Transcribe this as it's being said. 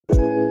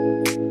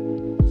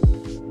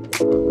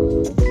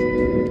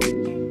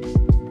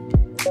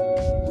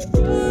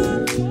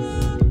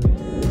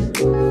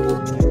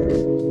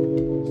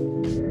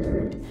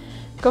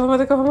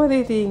කොහොමද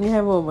ඉතින්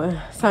හැමෝම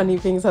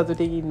සනීපෙන්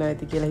සතුටින් ඉන්න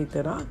ඇති කියලා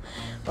හිතනවා.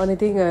 ඔන්න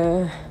ඉතින්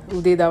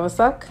උදේ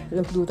දවසක්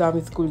ලොකු දූ තාම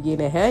ස්කූල් ගියේ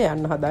නැහැ.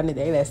 යන්න හදන්නේ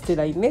දැන්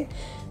වැස්ටලා ඉන්නේ.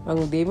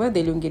 මම උදේම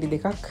දෙලුම් ගෙඩි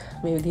දෙකක්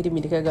මේ විදිහට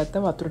මිටික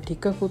ගත්තා වතුර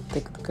ටිකකුත්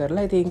එකතු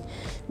කරලා. ඉතින්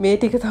මේ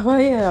ටික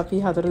තමයි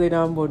අපි හතර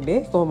දෙනාම බොන්නේ.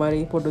 කොහොම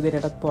හරි පොඩු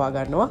දෙනටත් පවා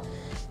ගන්නවා.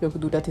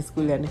 ලොකු දූටත්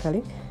ස්කූල් යන්න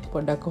කලින්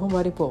පොඩ්ඩක්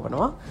කොහොම හරි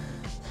පොවනවා.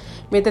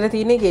 මෙතන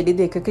තියෙන ගෙඩි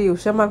දෙකක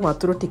යුෂමක්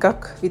වතුර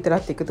ටිකක්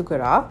විතරත් එකතු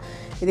කරා.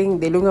 ඉතින්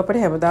දෙලුම් අපිට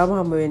හැමදාම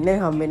හම්බ වෙන්නේ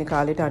හම්බ වෙන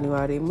කාලෙට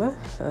අනිවාර්යයෙන්ම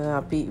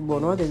අපි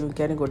බොනවා. දෙලුම්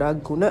කියන්නේ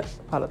ගොඩාක් ගුණ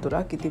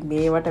පළතුරක්. ඉතින්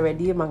මේවට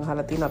වැඩිය මං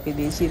අහලා තියෙන අපේ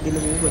දේශීය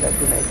දෙලුම් මේ ගොඩක්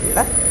ගුණයි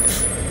කියලා.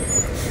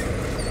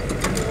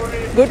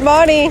 Good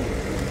morning.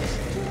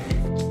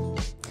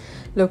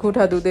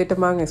 ලොකුට හදුදේට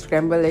මං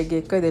ස්ක්‍රැම්බල් එග්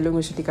එක දෙලුම්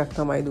උෂ ටිකක්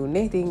තමයි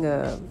දුන්නේ. ඉතින්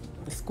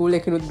ස්කූල්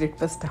එකනුත්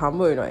බ්‍රෙක්ෆාස්ට් හම්බ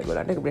වෙනවා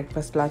ඒගොල්ලන්ට.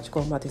 බ්‍රෙක්ෆාස්ට් ලන්ච්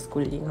කොහොමද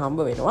ස්කූල් එකෙන් හම්බ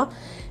වෙනවා.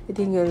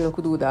 ඉතින්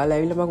ලොකු දූ දාලා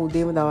ඇවිල්ලා මම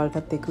උදේම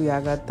දවල්ටත් එක්ක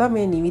උයාගත්තා.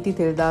 මේ නිවිති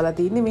තෙල් දාලා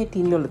තින්නේ මේ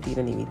ටින් වල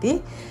තියෙන නිවිති.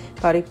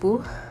 පරිප්පු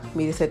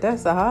මිරිසට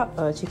සහ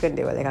චිකන්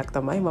ඩෙවල් එකක්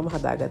තමයි මම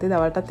හදාගත්තේ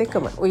දවල්ටත්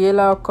එක්කම.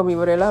 උයලා ඔක්කොම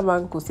ඉවරලා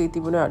මං කුසී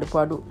තිබුණ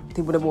අඩුපාඩු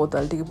තිබුණ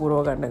බෝතල් ටික පුරව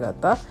ගන්න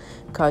ගත්තා.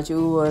 කාජු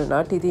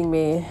වල්නට්. ඉතින්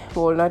මේ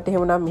වල්නට්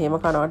එහෙම නම් මෙහෙම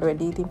කනවට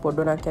වැඩි ඉතින්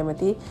පොඩ්ඩක්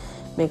කැමති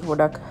මේක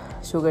පොඩක්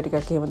ෂුගර්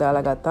ටිකක් එහෙම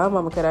දාලා ගත්තා.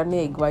 මම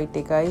කරන්නේ එග්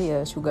වයිට්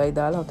එකයි ෂුගර්යි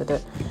දාලා හොතට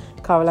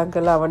කවලම්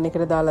කරලා අවන්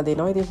එකට දාලා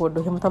දෙනවා. ඉතින්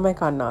පොඩ්ඩක් එහෙම තමයි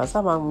කන්න ආස.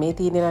 මම මේ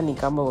තියෙන්නේ නම්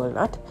නිකම්ම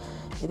වල්නට්.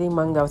 ඉතින්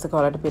මං දවසක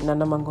ඔයාලට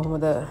පෙන්නන්න මං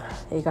කොහොමද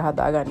ඒක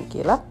හදාගන්නේ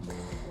කියලා.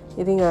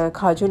 ඉතින්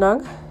කාජු නම්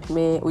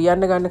මේ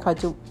උයන්න ගන්න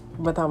කාජුම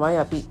තමයි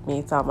අපි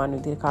මේ සාමාන්‍ය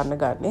විදිහට කන්න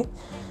ගන්නෙ.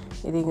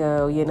 ඉතින්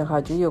උයන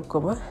කාජුයි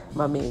ඔක්කොම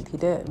මම මේ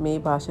විදිහට මේ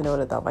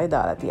භාෂණවල තමයි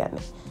දාලා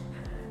තියන්නේ.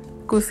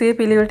 කුසිය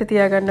පිළිවෙලට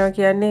තියාගන්නවා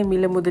කියන්නේ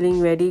මිල මුදලින්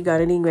වැඩි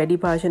ගණනින් වැඩි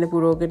පාෂණ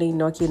පුරෝගෙන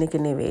ඉන්නවා කියන එක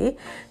නෙවෙයි.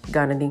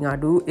 ගණනින්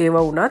අඩු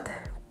ඒවා වුණත්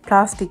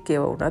ප්ලාස්ටික්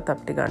ඒවා වුණත්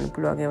අපිට ගන්න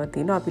පුළුවන් ඒවා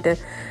තියෙනවා. අපිට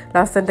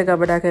ලස්සනට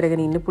ගබඩා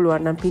කරගෙන ඉන්න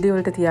පුළුවන් නම්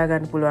පිළිවෙලට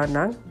තියාගන්න පුළුවන්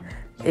නම්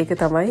ඒක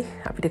තමයි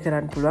අපිට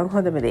කරන්න පුළුවන්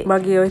හොඳම දේ.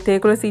 මගේ ওই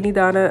තේකුල සීනි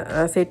දාන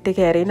සෙට් එක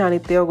ඇරෙන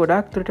අනිත් ඒවා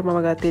ගොඩක් දුරට මම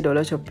ගත්තේ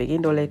ඩොලර් ෂොප්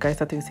එකෙන්. ඩොලර්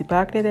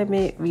 1.25ක් නේ දැන්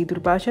මේ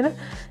වීදුරු පාෂණ.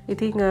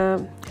 ඉතින්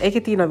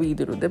ඒකේ තියෙන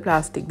වීදුරුද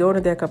ප්ලාස්ටික්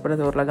දෝන දෙයක්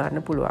අපිට තෝරලා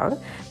ගන්න පුළුවන්.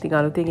 ඉතින්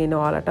අලුතෙන් එන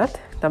ඔයාලටත්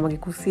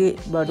තමගේ කුස්සියේ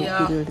බඩු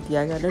පිළිවෙලට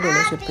තියාගන්න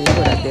ඩොලර් ෂොප් එකේ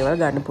ගොඩක් දේවල්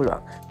ගන්න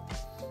පුළුවන්.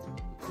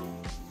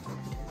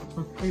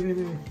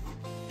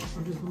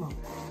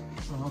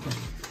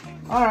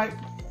 All right.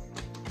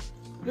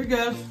 Good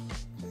girls.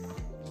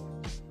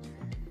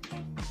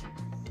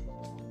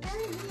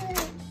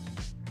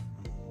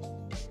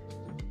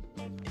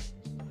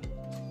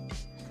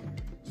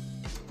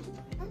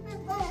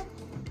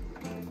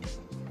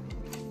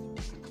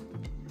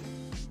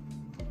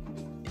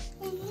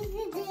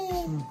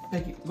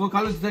 Take it. Go,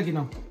 Carlos, take it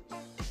now.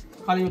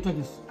 Carlos, you take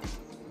this.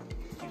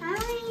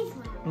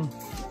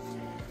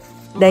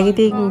 දැන්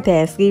ඉතින්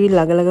තෑස්ගීවිල්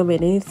ළඟ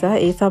වෙන නිසා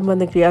ඒ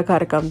සම්බන්ධ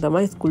ක්‍රියාකාරකම්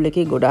තමයි ස්කූල්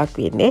එකේ ගොඩාක්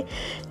වෙන්නේ.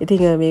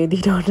 ඉතින් මේ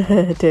විදිහට ඔන්න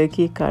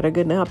ටර්කි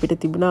කරගෙන අපිට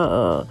තිබුණා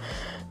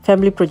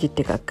ෆැමිලි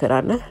ප්‍රොජෙක්ට් එකක්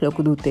කරන්න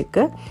ලොකු දූත්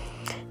එක්ක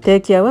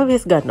ටර්කියව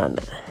වෙස් ගන්නන්න.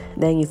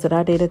 දැන්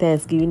ඉස්සරහට එන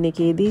තෑස්ගීවින්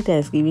එකේදී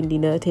තෑස්ගීවින්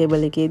ඩිනර්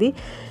ටේබල් එකේදී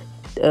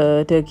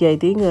ටර්කිය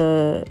ඉතින්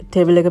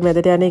ටේබල් එක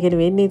මැදට යන එකනේ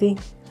වෙන්නේ. ඉතින්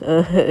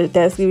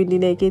ටෑස්ගීවින්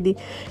ඩිනර් එකේදී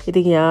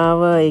ඉතින්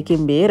යාව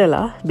ඒකෙන්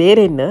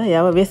බේරෙන්න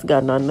යාව වෙස්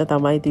ගන්නන්න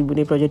තමයි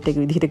තිබුණේ ප්‍රොජෙක්ට් එක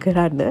විදිහට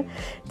කරන්න.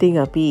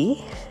 ඉතින් අපි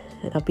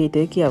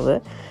ටර්කියව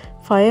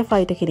ෆයර්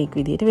ෆයිටර් කෙනෙක්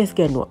විදිහට වෙස්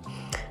ගන්නවා.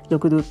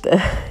 ලොකු දුත්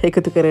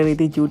එකතු කරගෙන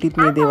ඉතින් ජූටිත්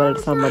මේ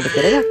දේවල්ට සම්බන්ධ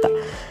කරගත්තා.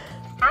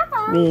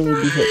 මේ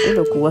විදිහට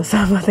ලොකුව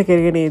සම්බන්ධ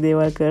කරගෙන මේ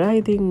දේවල් කරා.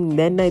 ඉතින්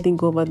දැන් ඉතින්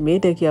කොහොමද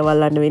මේ ටර්කියව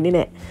අල්ලන්න වෙන්නේ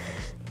නැහැ.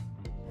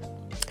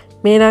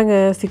 මේ නම්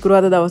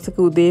සිකුරාදා දවසක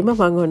උදේම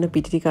මම ඔන්න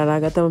පිටි ටික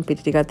අරගත්තා. මම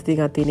පිටි ටිකත් ඉතින්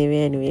අතේ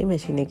නෙවෙයි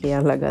මැෂින් එකේ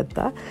අල්ලලා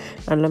ගත්තා.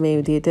 අන්නලා මේ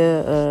විදිහට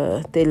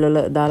තෙල් වල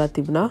දාලා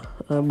තිබුණා.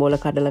 බෝල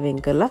කඩලා වෙන්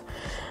කරලා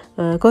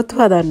කොත්තු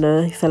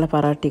හදන්න ඉස්සලා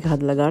පරාට ටික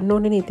හදලා ගන්න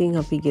ඕනේ නේ. ඉතින්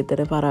අපි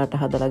ගෙදර පරාට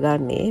හදලා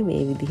ගන්නේ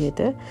මේ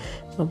විදිහට.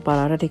 මම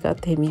පරාට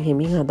ටිකත්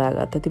හිමින්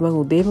හදාගත්තා. ඉතින් මම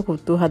උදේම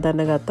කොත්තු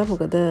හදන්න ගත්තා.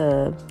 මොකද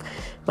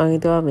මම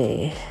හිතුවා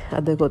මේ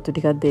අද කොත්තු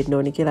ටිකක් දෙන්න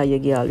ඕනේ කියලා.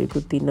 අයියගේ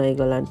යාළුවෙකුත් ඉන්නවා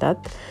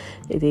ඒගොල්ලන්ටත්.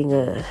 ඉතින්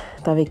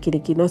තව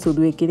එක්කෙනෙක් ඉන්නවා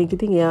සුදු එක්කෙනෙක්.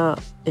 ඉතින් එයා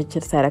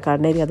එච්චර සැර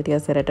කන්නේ නැහැ. අද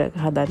ටිකක් සැරට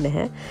හදන්නේ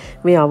නැහැ.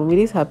 මේ අමු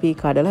මිරිස් අපි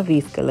කඩලා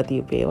ෆ්‍රීස් කරලා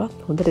තියපු ඒවා.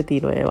 හොඳට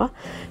තියෙනවා ඒවා.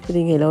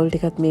 ඉතින් එළවලු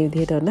ටිකත් මේ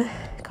විදිහට ඔන්න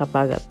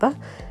කපා ගත්තා.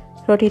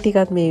 රොටි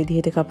ටිකත් මේ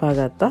විදිහට කපා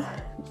ගත්තා.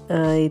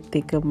 ඒත්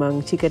එක්ක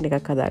මං චිකන්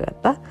එකක්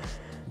හදාගත්තා.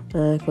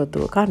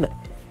 කොත්තුව කන්න.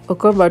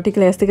 ඔක්කොම බඩු ටික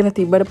ලෑස්ති කරලා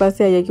තිබ්බට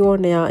පස්සේ අයියා කිව්වා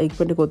ඔන්න එයා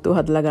ඉක්මනට කොත්තුව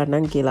හදලා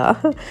ගන්නම් කියලා.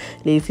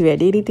 ලේසි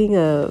වැඩේ ඉතින්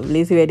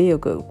ලේසි වැඩේ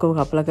ඔක්කොම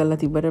කපලා කරලා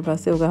තිබ්බට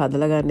පස්සේ ඔක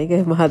හදලා ගන්න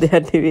එක මහා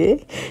දෙයක් නෙවෙයි.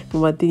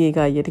 මම ඉතින් ඒක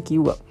අයියට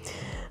කිව්වා.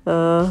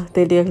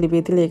 තෙල් ටිකක්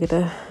ලිපේ තියලා ඒකට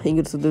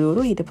ඉඟුරු සුදු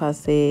ලුණු ඊට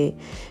පස්සේ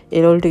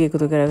එළවලු ටික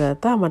එකතු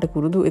කරගත්තා. මට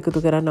කුරුදු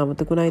එකතු කරන්න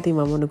අමතකුණා. ඉතින්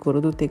මම ඔන්න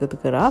කුරුදුත් එකතු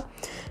කරා.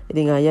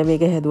 ඉතින් අයියා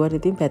මේක හැදුවට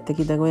ඉතින්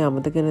පැත්තකින් ඉඳන් ඔය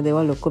අමතක කරන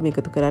දේවල් ඔක්කොම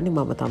එකතු කරන්නේ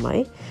මම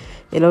තමයි.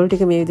 එළවලු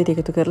ටික මේ විදිහට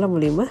එකතු කරලා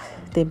මුලින්ම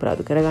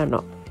තෙම්පරාදු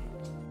කරගන්නවා.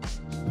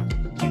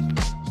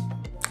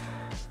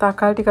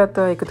 තක්කාලි ටිකත්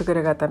එකතු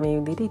කරගත්තා මේ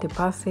විදිහට. ඊට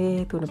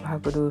පස්සේ 3-5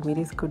 කුඩු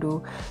මිරිස් කුඩු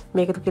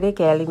මේක එකතු කරේ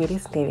කෑලි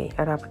මිරිස් නෙවෙයි.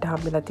 අර අපිට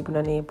හම්බෙලා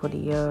තිබුණානේ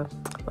පොඩි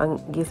මං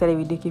ගිය සැරේ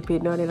වීඩියෝ එකේ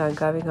පෙන්නනවානේ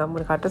ලංකාවෙන්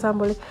හම්බුන කට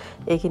සම්බොලේ.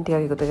 ඒකින්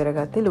ටිකක් එකතු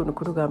කරගත්තේ ලුණු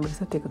කුඩු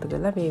ගම්මිරිසත් එකතු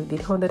කරලා මේ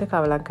විදිහට හොඳට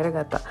කවලම්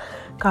කරගත්තා.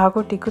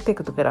 කහකොට් ටිකත්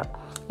එකතු කරා.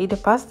 ඊට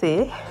පස්සේ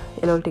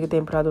එළවලු ටික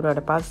තෙම්පරා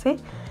දුන්නාට පස්සේ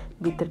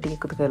බිත්තර ටික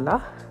එකතු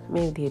කරලා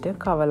මේ විදිහට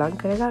කවලම්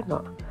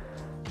කරගන්නවා.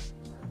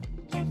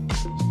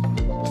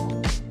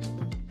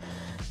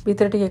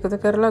 බිත්තර ටික එකතු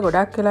කරලා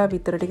ගොඩක් වෙලා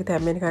බිත්තර ටික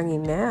තැම්බෙනකන්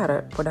ඉන්නේ නැහැ. අර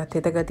පොඩක්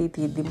තෙත ගතිය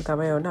තීද්දිම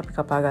තමයි ඕන අපි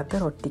කපාගත්ත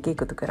රොටි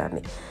ටික එකතු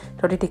කරන්නේ.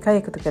 රොටි ටිකයි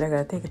එකතු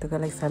කරගත්ත. එකතු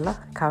කරලා ඉස්සල්ලා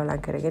කවලම්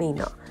කරගෙන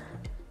ඉන්නවා.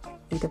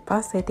 ඊට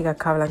පස්සේ ටිකක්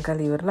කවලම්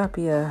කරලා ඉවරලා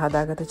අපි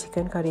හදාගත්ත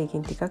චිකන් කරි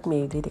එකකින් ටිකක්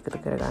මේ විදිහට එකතු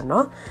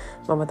කරගන්නවා.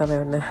 මම තමයි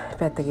ඔන්න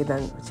පැත්තක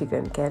ඉඳන්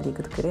චිකන් කෑලි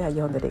එකතු කරේ.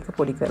 අයියා හොඳට ඒක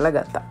පොඩි කරලා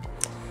ගත්තා.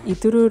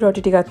 ඉතුරු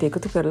රොටි ටිකත්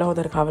එකතු කරලා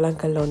හොඳට කවලම්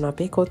කරලා ඔන්න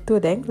අපේ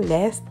කොත්තුව දැන්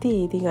ලෑස්ති.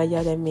 ඉතින්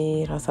අයියා දැන් මේ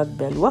රසත්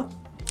බැලුවා.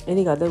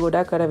 ඉතින් අද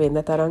ගොඩක් අර වෙන්න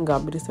තරම්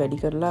ගම්බිරිස් වැඩි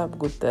කරලා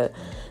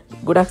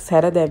ගොඩක්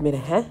සැර දැම්මේ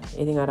නැහැ.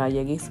 ඉතින් අර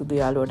අයියාගේ සුදු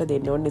යාළුවට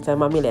දෙන්න ඕන නිසා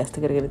මම මේ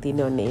ලෑස්ති කරගෙන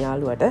තින්නේ ඔන්නේ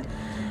යාළුවට.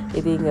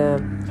 ඉතින්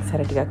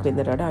සැර ටිකක්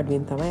වෙන්නට වඩා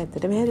අඩුවෙන් තමයි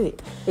ඇත්තටම හැදුවේ.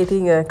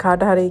 ඉතින්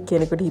කාට හරි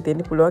කෙනෙකුට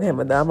හිතෙන්න පුළුවන්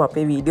හැමදාම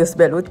අපේ වීඩියෝස්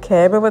බැලුවොත්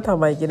කෑමම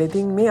තමයි කියලා.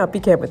 ඉතින් මේ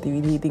අපි කැමති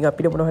විදිහ. ඉතින්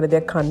අපිට මොන හරි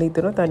දෙයක් කන්න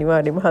හිතනොත්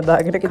අනිවාර්යයෙන්ම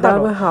හදාගෙන කනවා.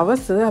 ඉතාලම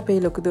හවස අපේ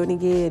ලොකු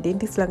දෝනිගේ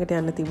ඩෙන්ටිස් ළඟට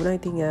යන්න තිබුණා.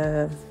 ඉතින්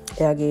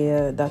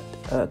එයාගේ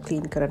දත්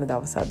ක්ලීන් කරන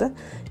දවස අද.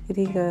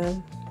 ඉතින්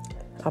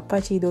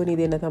අප්පච්චි දෝනි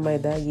දෙන්න තමයි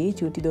එදා ගියේ.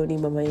 චූටි දෝනි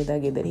මම එදා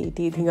ගෙදර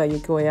හිටියේ. ඉතින්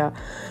අයියෝ කිව්වා ඔයා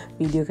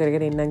වීඩියෝ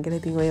කරගෙන එන්නම් කියලා.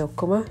 ඉතින් ඔය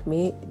ඔක්කොම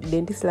මේ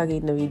ඩෙන්ටිස් ළඟ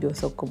ඉන්න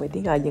වීඩියෝස් ඔක්කොම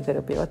ඉතින් අයියා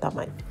කරපේවා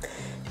තමයි.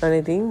 අනේ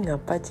ඉතින්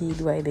අප්පච්චි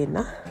දුවයි දෙන්න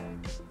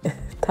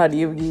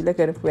තනියම ගිහිල්ලා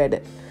කරපු වැඩ.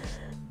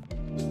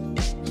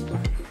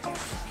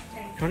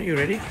 Donnie, you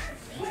ready?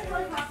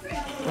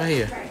 Right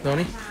here,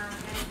 Donnie.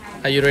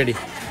 Are you ready?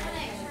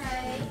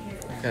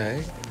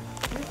 Okay.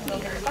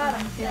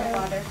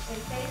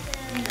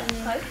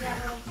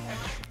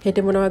 හෙට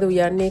මොනවද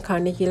උයන්නේ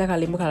කන්නේ කියලා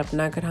කලින්ම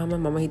කල්පනා කරාම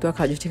මම හිතුවා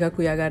කජු ටිකක්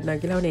උයා ගන්නවා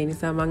කියලා. ඒ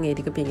නිසා මම ඒ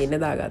ටික පිඟින්න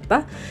දාගත්තා.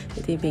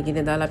 ඉතින්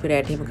පිඟින්න දාලා අපි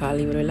රැට එහෙම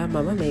කාලා ඉවර වෙලා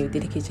මම මේ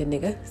විදිහට කිචන්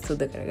එක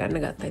සුද්ධ කරගන්න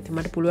ගත්තා. ඉතින්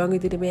මට පුළුවන්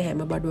විදිහට මේ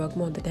හැම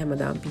බඩුවක්ම හොඳට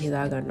හැමදාම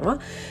පිහදා ගන්නවා.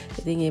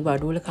 ඉතින් මේ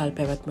බඩුවල කල්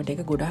පැවැත්මට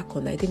එක ගොඩක්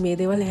හොඳයි. ඉතින් මේ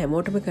දේවල්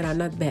හැමෝටම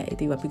කරන්නත් බෑ.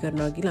 ඉතින් අපි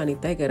කරනවා කියලා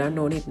අනිත් අය කරන්න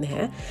ඕනෙත්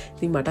නැහැ.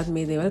 ඉතින් මටත්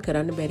මේ දේවල්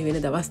කරන්න බැරි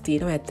වෙන දවස්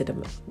තියෙනවා ඇත්තටම.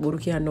 බොරු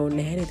කියන්න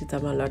ඕනේ නැහැ නේ. ඉතින්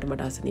සමහරවිට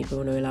මට අසනීප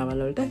වෙන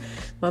වෙලාවල් වලට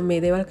මම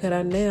මේ දේවල්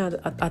කරන්නේ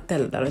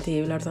අත්හැරලා දාලා.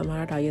 ඒ වෙලාවට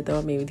සමහරට අයියා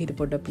තමයි මේ විදිහට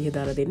පොඩ්ඩක්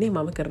පිහදාලා දෙන්නේ.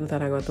 මම කරන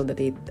තරම්වත්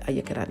හොඳට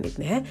අයියා කරන්නේත්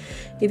නැහැ.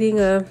 ඉතින්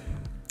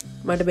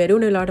මට බැරි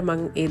වුණ වෙලාවට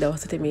මම ඒ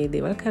දවස්වලට මේ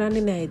දේවල්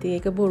කරන්නේ නැහැ. ඉතින්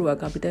ඒක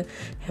බොරුවක්. අපිට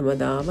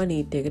හැමදාම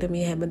නීට් එකට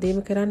මේ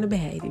හැමදේම කරන්න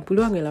බෑ. ඉතින්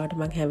පුළුවන් වෙලාවට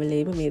මම හැම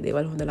වෙලේම මේ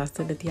දේවල් හොඳ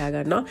ලස්සනට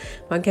තියාගන්නවා.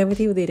 මම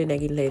කැමති උදේට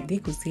නැගිටලා එද්දි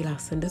කුස්සිය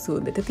ලස්සනට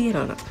සුවඳට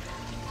තියනවා නම්.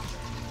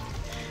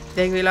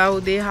 දැන් වෙලාව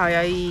උදේ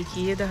 6යි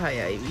කීයද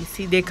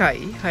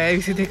 6:22යි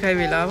 6:22යි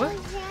වෙලාව.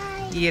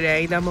 ඊයේ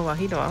රෑ ඉඳන්ම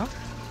වහිනවා.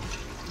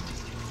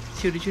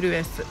 චුරු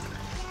වැස්ස.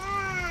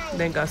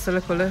 දැන් ගස්වල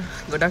කොළ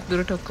ගොඩක්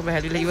දුරට ඔක්කොම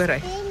හැලිලා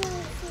ඉවරයි.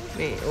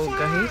 මේ ඕක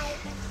ගහේ.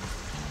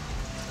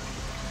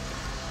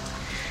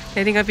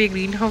 ඉතින් අපි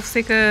ග්‍රීන් හවුස්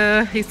එක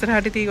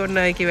ඉස්සරහට ඉතින්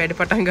ඔන්න ඒකේ වැඩ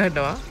පටන්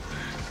ගන්නවා.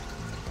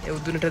 ඒ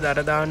උදුනට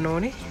දර දාන්න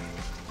ඕනේ.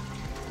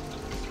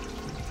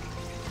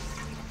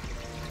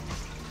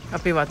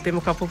 අපේ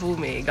වත්තේම කපපු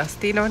මේ ගස්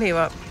තියෙනවනේ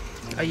ඒවා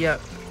අයියා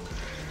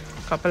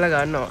කපලා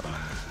ගන්නවා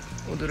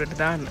උදුරට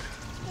දාන්න.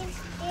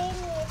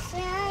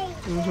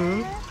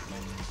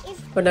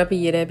 ඔන්න අපි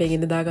ඊයේ රෑ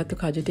පෙඟින්න දාගත්තු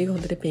කජු ටික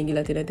හොඳට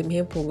පෙඟිලා තියෙනවා. ඉතින්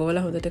මෙහෙම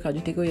පොඟවලා හොඳට කජු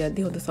ටික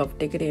යද්දි හොඳ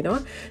සොෆ්ට් එකට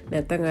එනවා.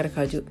 නැත්තම් අර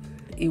කජු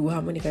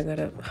ඉව්වහම නිකන්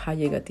අර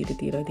හය ගතියට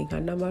තියෙනවා. ඉතින්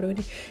කන්න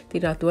අමාරුනේ.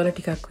 ඉතින් රතු වල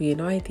ටිකක්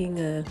වියනවා. ඉතින්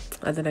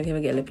අද නම් එහෙම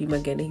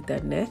ගැළපීමක් ගැන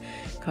හිතන්නේ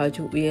නැහැ.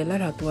 කජු වියලා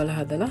රතු වල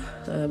හදලා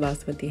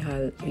බාස්මති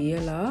හාල්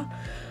වියලා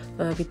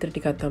පිටර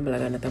ටිකක්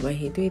තම්බලා ගන්න තමයි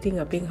හිතුවේ. ඉතින්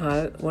අපෙන්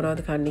හාල්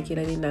මොනවද කන්නේ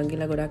කියලා ඉතින්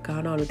නංගිලා ගොඩක්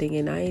අහනවා අලුතෙන්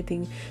එන අය.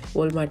 ඉතින්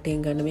වෝල්මාර්ට්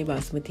එකෙන් ගන්න මේ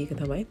බාස්මති එක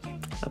තමයි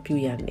අපි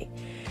උයන්නේ.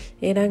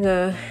 එහෙනම්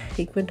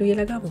ඉක්මනට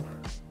උයලා ගමු.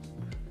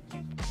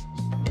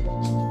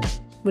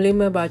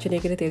 මුලින්ම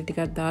භාජනයකට තෙල් ටිකක්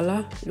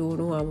දාලා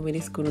ලුණු ආමු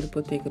මිරිස් කුණුරු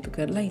පොතු එකතු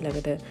කරලා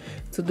ඊළඟට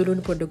සුදු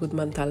ලුණු පොඩකුත්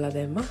මන් තල්ලා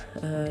දැම්මා.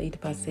 ඊට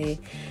පස්සේ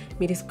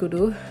මිරිස්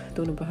කුඩු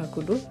 3-5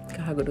 කුඩු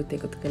කහ ගොඩුත්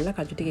එකතු කරලා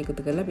කජු ටික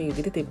එකතු කරලා මේ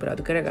විදිහට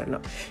තෙම්පරාදු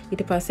කරගන්නවා.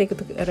 ඊට පස්සේ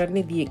එකතු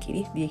කරන්නේ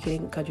දියකිරි.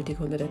 දියකිරින් කජු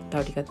ටික හොඳට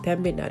තව ටිකක්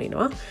තැම්බෙන්න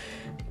අරිනවා.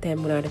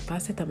 තැම්බුණාට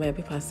පස්සේ තමයි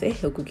අපි පස්සේ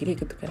ලොකු කිරි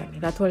එකතු කරන්නේ.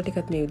 රතු වල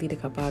ටිකත් මේ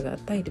විදිහට කපා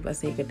ගත්තා. ඊට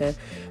පස්සේ ඒකට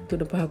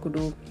 3-5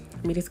 කුඩු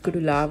මිරිස් කුඩු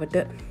ලාවට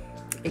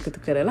එකතු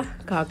කරලා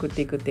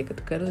කාකුට්ටි එකත්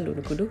එකතු කරලා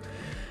ලුණු කුඩු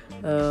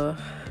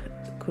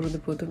කුරුදු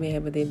පොතු මේ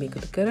හැමදේම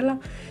එකතු කරලා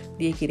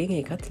දිය කිරින්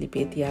ඒකත්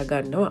ලිපේ තියා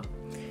ගන්නවා.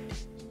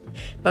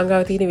 මං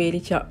ගාව තියෙන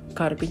වේලිච්ච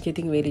කරපිංච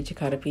ඉතින් වේලිච්ච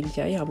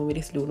කරපිංචයි අමු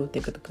මිරිස් ලුණුත්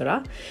එකතු කරා.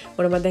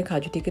 මොන මම දැන්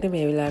කජු ටිකට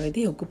මේ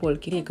වෙලාවේදී ඔක්කො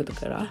පොල් කිරි එකතු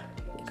කරා.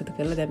 එකතු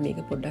කරලා දැන්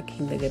මේක පොඩ්ඩක්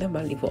හිඳගෙන මම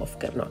ලිප් ඔෆ්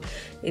කරනවා.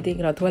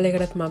 ඉතින් රතු වල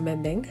එකටත් මම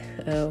දැන්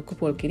ඔක්කො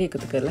පොල් කිරි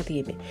එකතු කරලා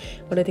තියෙන්නේ.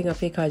 මොන ඉතින්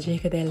අපේ කජු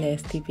එක දැන්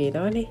ලෑස්ති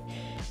වෙනවනේ.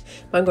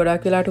 මම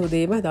ගොඩක් වෙලාට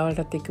උදේම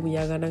දවල්ටත් එක්කම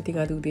යා ගන්නවා. ඉතින්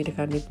අද උදේට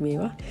කන්නෙත්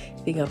මේවා.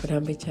 ඉතින් අපිට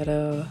හම්බෙච්ච අර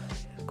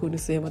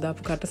කුණුසේ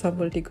මදාපු කට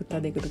සම්බොල් ටිකුත්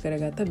අද එකතු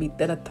කරගත්තා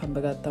බිත්තරත් හම්බ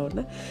ගත්තා ඔන්න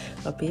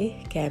අපේ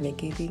කෑම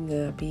එක ඉතින්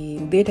අපි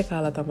උදේට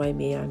කාලා තමයි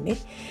මේ යන්නේ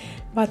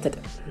වත්තට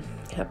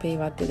අපේ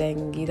වත්තේ දැන්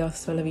ගිය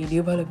දවස්වල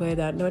වීඩියෝ බලපුවා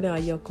දන්නවනේ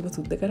අයියා ඔක්කොම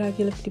සුද්ධ කරා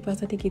කියලා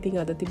පිටිපස්සට ඉතින්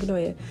අද තිබුණ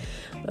ඔය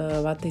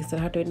වත්ත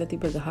ඉස්සරහට වෙන්න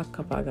තිබ්බ ගහක්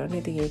කපා ගන්න.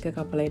 ඉතින් ඒක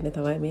කපලා ඉන්න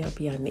තමයි මේ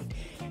අපි යන්නේ.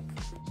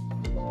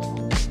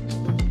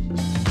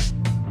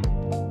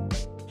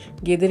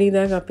 ගෙදර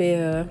ඉඳන් අපේ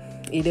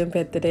ඊඩම්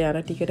පැත්තට යන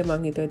ටිකට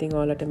මං හිතුවා ඉතින්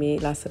ඔයාලට මේ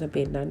ලස්සන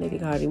පෙන්නන්න.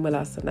 ඉතින් හරියම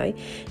ලස්සනයි.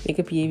 මේක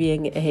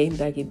PVN ඇහෙන්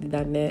දාකිද්දි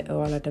දන්නේ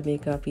ඔයාලට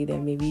මේක අපි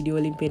දැන් මේ වීඩියෝ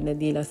වලින්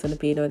පෙන්නදී ලස්සන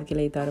පේනවද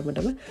කියලා ඒ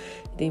තරමටම.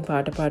 ඉතින්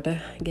පාට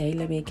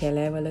ගෑහිලා මේ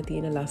කැලෑවල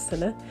තියෙන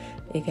ලස්සන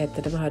ඒක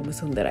ඇත්තටම හරිම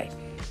සුන්දරයි.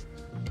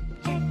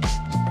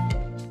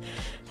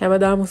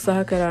 හැමදාම උත්සාහ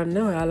කරන්න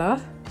ඔයාලා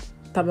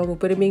තමන්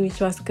උපරිමයෙන්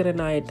විශ්වාස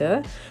කරන අයට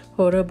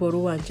හොර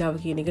බොරු වංචාව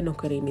කියන එක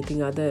නොකර ඉන්න.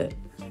 ඉතින් අද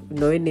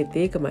නොවෙන්නෙත්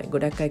ඒකමයි.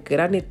 ගොඩක් අය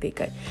කරන්නෙත්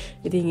ඒකයි.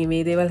 ඉතින්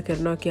මේ දේවල්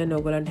කරනවා කියන්නේ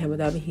ඕගොල්ලන්ට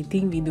හැමදාම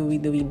හිතින් විඳු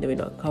ඉන්න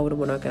වෙනවා. කවුරු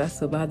මොනවා කරත්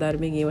සබහා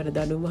ධර්මයෙන් ඒවට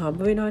දඬුවම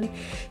හම්බ වෙනවානේ.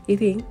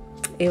 ඉතින්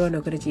ඒව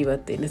නොකර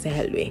ජීවත් වෙන්න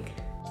සැහැල්ලුවෙන්.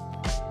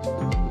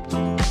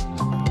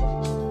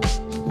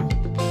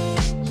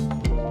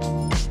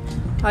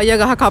 අයියා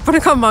ගහ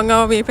කපනකම් මං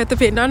ආව මේ පැත්ත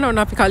පෙන්නන්න ඕන.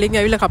 අපි කලින්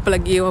ඇවිල්ලා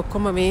කපලා ගියේ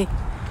ඔක්කොම මේ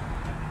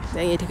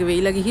දැන් ඒ ටික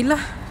වෙයිලා ගිහිල්ලා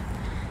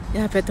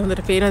යා පැත්ත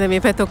හොඳට පේනවාද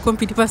මේ පැත්ත ඔක්කොම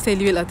පිටිපස්සේ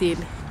එළි වෙලා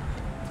තියෙන්නේ.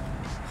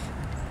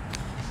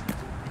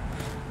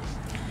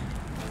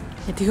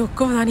 ඒ ටික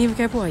ඔක්කොම තනියම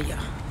කැපුවා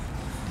අයියා.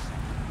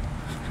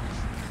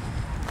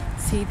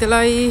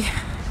 සීතලයි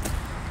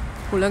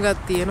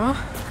හුලඟක් තියෙනවා.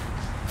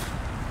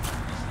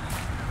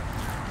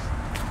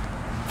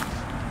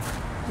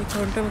 මේ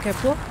කොන්ටම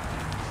කැපුවා.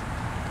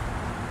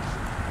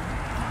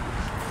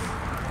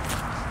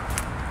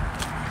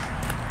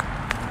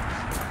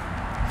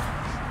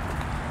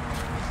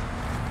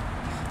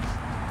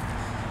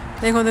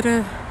 දැන් හොඳට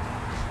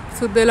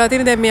සුද්ධ වෙලා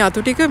තියෙන දැන් මේ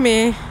අතු ටික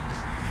මේ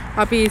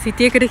අපි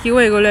සිටියකට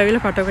කිව්වා ඒගොල්ලෝ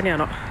ඇවිල්ලා පටවගෙන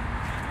යනවා.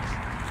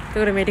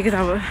 ඒකට මේ ටික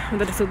තව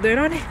හොඳට සුද්ධ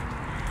වෙනවනේ.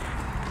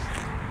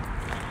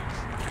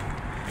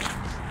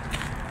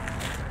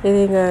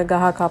 ඉතින්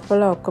ගහ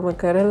කපලා ඔක්කොම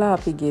කරලා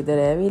අපි ගෙදර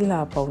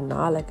ඇවිල්ලා අපව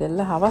නාලා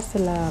කරලා හවස්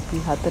වෙලා අපි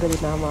 4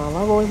 දිනම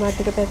ආවා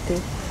වෝල්මාර්ට් එක පැත්තේ.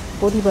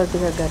 පොඩි බත්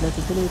එකක් ගන්න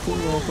තිබුණේ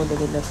ඉතින් ඕක පොඩ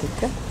දෙන්නත්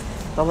එක්ක.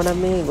 මම නම්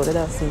මේ ගොඩ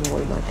දවසින්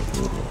වෝල්මාර්ට්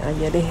එකේ ඉන්නේ.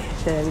 අයියානේ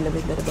ඇවිල්ලා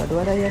බෙන්දට බඩු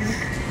වඩා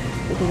යන්නේ.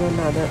 ඉතින්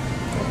ඔන්න අද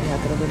අපි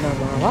 4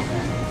 දිනම ආවා.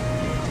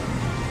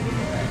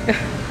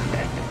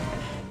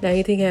 දැන්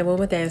ඉතින්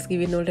හැමෝම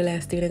තෑන්ක්ස්ගිවින් වලට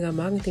ලෑස්ති වෙන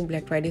ගමන් ඉතින්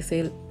Black Friday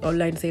sale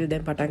online sale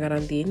දැන් පටන්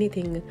ගන්න තියෙන්නේ.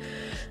 ඉතින්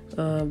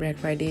Black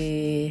Friday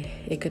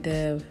එකට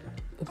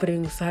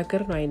උපරිම උත්සාහ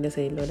කරනවා ඉන්න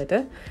sale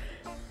වලට.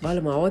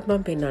 බලමු આવොත්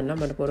මම පෙන්නන්නම්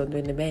මට පොරොන්දු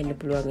වෙන්න බෑ ඉන්න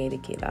පුළුවන් වේද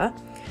කියලා.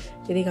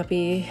 ඉතින් අපි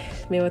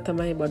මේවා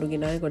තමයි බඩු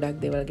ගෙනාවේ ගොඩක්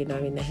දේවල්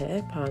ගෙනාවේ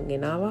නැහැ. පාන්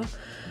ගෙනාවා.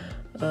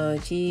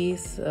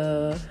 cheese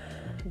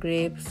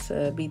grapes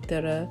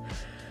bitter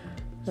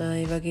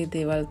ඒ වගේ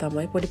දේවල්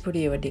තමයි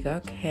පොඩි ඒවා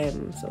ටිකක් හැම්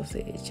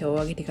සෝසේජ්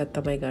වගේ ටිකක්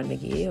තමයි ගන්න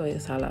ගියේ ඔය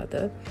සලාද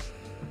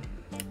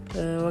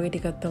වගේ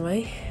ටිකක්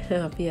තමයි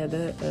අපි අද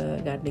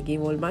ගන්න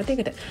ගියේ වෝල්මාර්ට්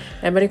එකට.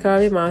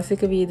 ඇමරිකාවේ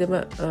මාසික වියදම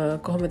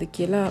කොහොමද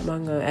කියලා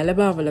මම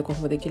ඇලබාවල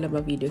කොහොමද කියලා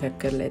මම වීඩියෝ එකක්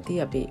කරලා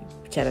ඇති අපේ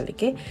channel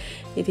එකේ.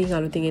 ඉතින්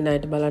අලුතින් එන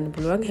අයට බලන්න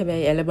පුළුවන්.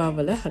 හැබැයි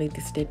ඇලබාවල අනිත්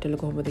ස්ටේට් වල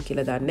කොහොමද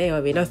කියලා දන්නේ.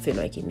 ඒවා වෙනස්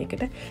වෙනවා එකින්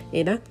එකට.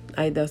 එහෙනම්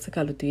අද දවසක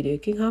අලුත්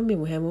වීඩියෝ එකකින්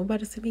හම්බෙමු. හැමෝම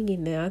බරසමින්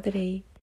ඉන්න ආදරෙයි.